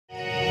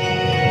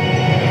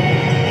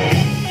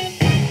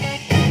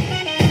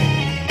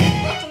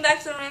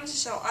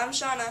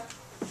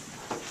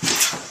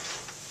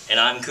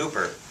I'm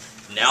Cooper.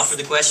 Now for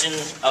the question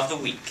of the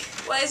week.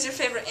 What is your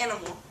favorite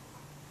animal?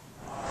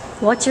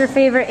 What's your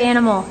favorite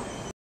animal?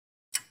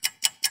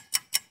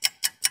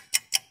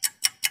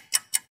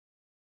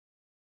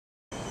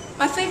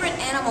 My favorite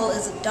animal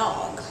is a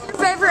dog. Your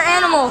favorite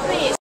animal?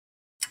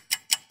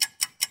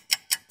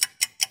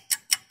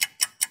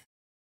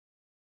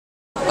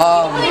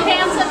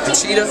 A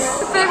cheetah.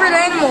 Your favorite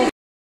animal?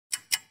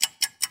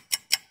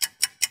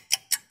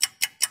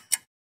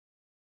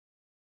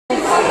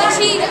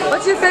 Cheetah.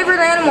 What's your favorite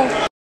animal?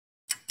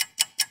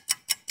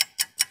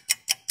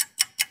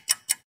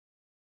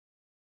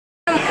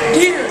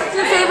 Deer. What's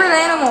your favorite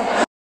animal?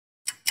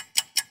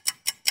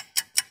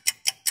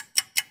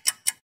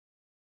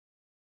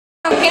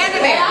 Panda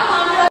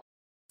bear.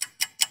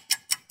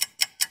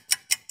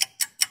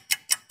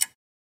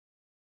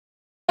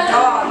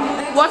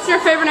 What's your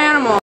favorite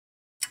animal?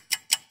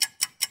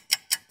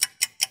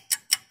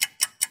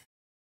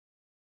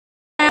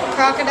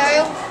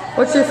 Crocodile.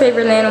 What's your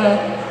favorite animal?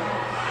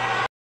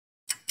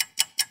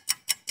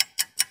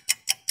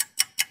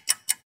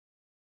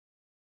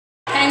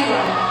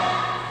 Penguin.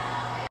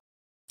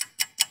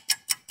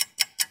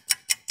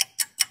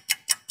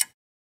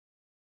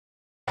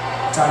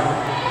 Tiger.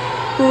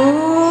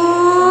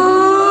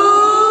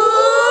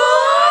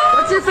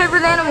 What's your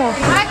favorite animal?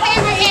 My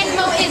favorite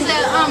animal is a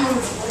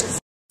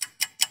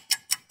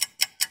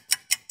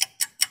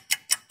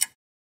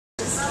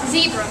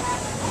zebra.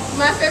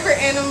 My favorite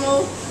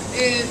animal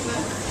is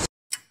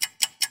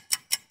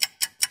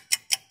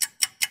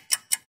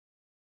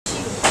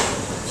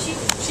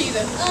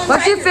cheetah.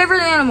 What's your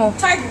favorite animal?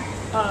 Tiger.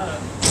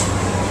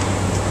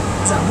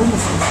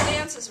 Zabufu.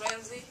 Dances,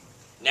 Ramsey.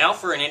 Now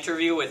for an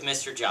interview with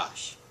Mr.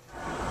 Josh.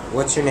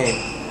 What's your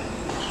name?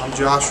 I'm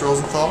Josh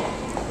Rosenthal.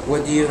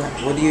 What do you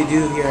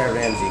do here at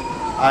Ramsey?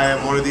 I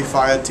am one of the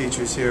FIAD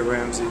teachers here at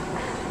Ramsey.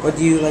 What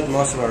do you like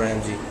most about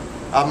Ramsey?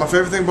 My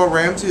favorite thing about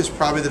Ramsey is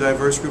probably the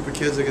diverse group of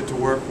kids I get to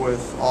work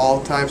with,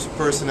 all types of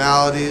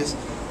personalities,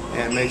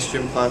 and makes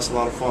gym class a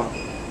lot of fun.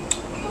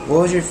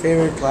 What was your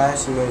favorite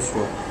class in middle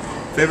school?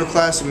 Favorite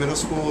class in middle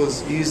school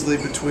is easily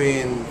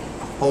between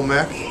home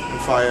ec and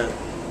FIAD.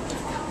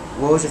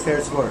 What was your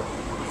favorite sport?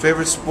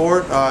 Favorite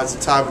sport is a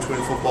tie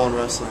between football and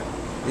wrestling.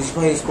 Did you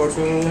play any sports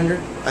when you were younger?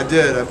 I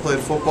did. I played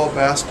football,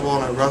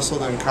 basketball, and I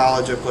wrestled. In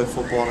college, I played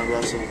football and I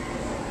wrestled.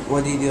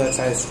 What do you do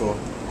outside of school?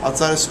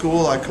 Outside of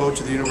school, I coach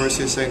at the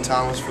University of St.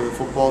 Thomas for the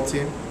football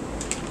team,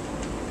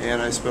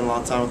 and I spend a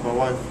lot of time with my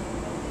wife.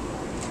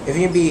 If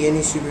you could be any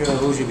superhero,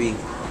 who would you be?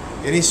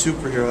 Any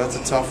superhero, that's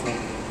a tough one.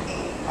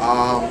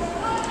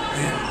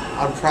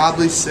 I'd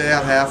probably say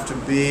I'd have to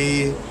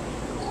be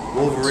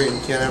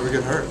Wolverine. Can't ever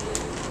get hurt.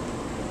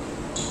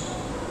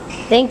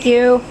 Thank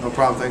you. No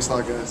problem. Thanks a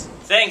lot, guys.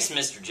 Thanks,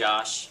 Mr.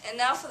 Josh. And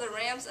now for the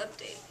Rams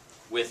update.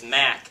 With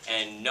Mac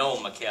and no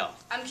Mikkel.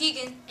 I'm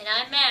Keegan. And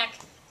I'm Mac.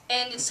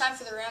 And it's time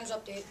for the Rams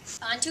update.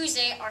 On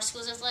Tuesday, our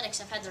school's athletics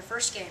have had their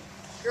first game.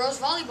 Girls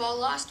volleyball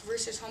lost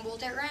versus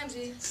Humboldt at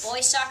Ramsey.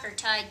 Boys soccer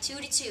tied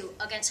 2-2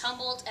 against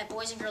Humboldt at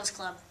Boys and Girls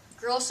Club.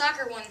 Girls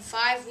soccer won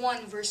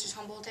 5-1 versus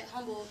Humboldt at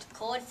Humboldt.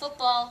 Co-ed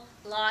football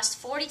lost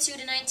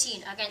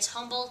 42-19 against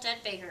Humboldt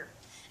at Baker.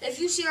 If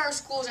you see our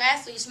school's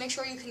athletes, make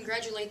sure you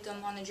congratulate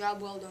them on the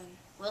job well done.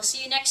 We'll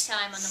see you next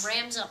time on the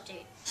Rams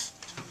update.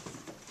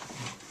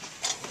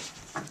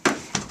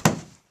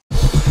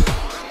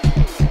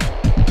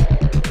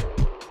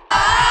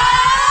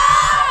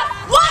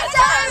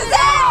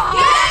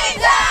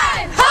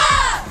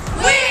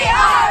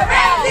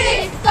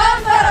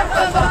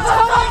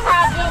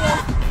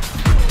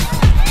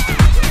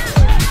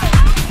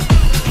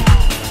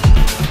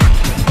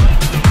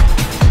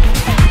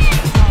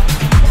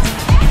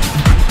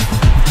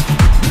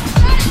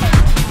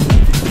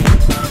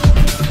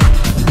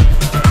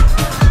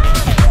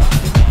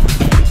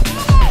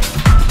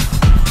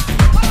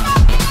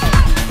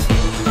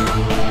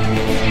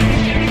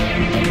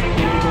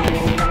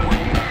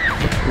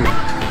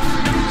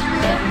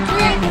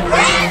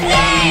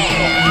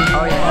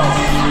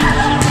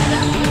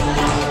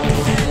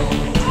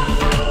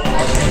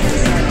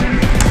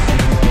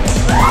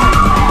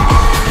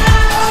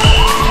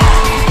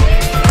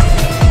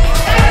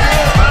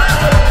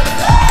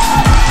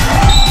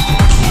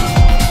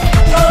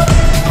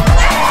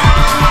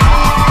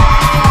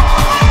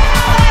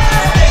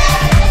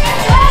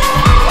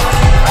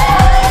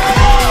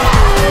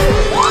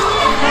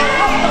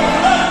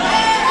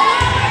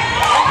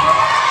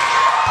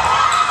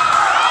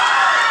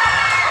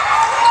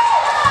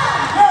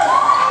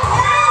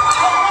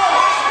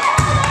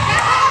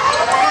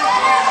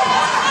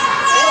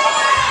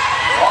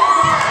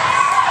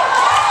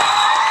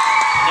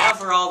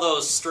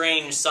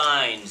 Strange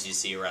signs you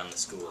see around the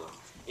school.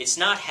 It's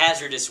not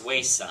hazardous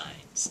waste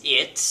signs.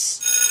 It's...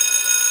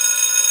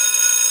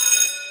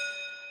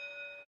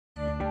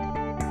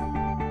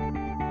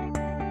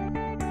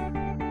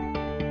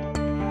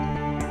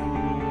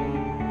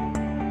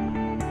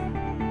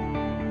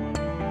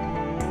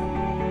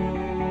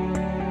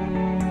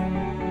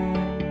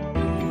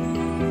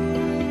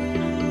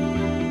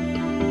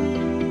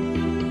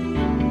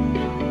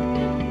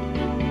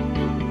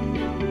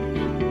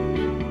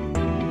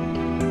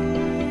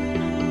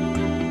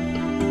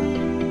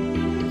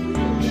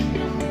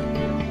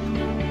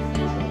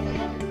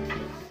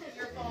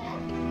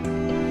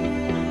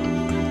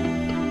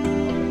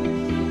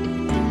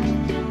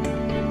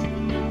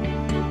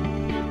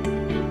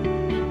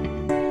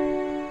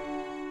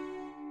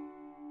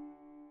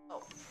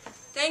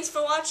 Thanks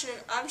for watching.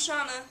 I'm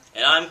Shauna.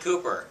 And I'm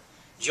Cooper.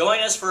 Join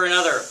us for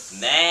another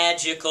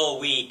magical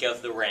week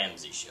of The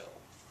Ramsey Show.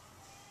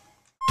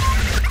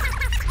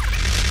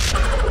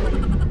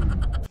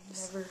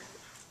 Never.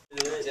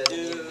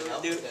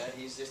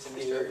 He's just a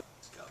Mr.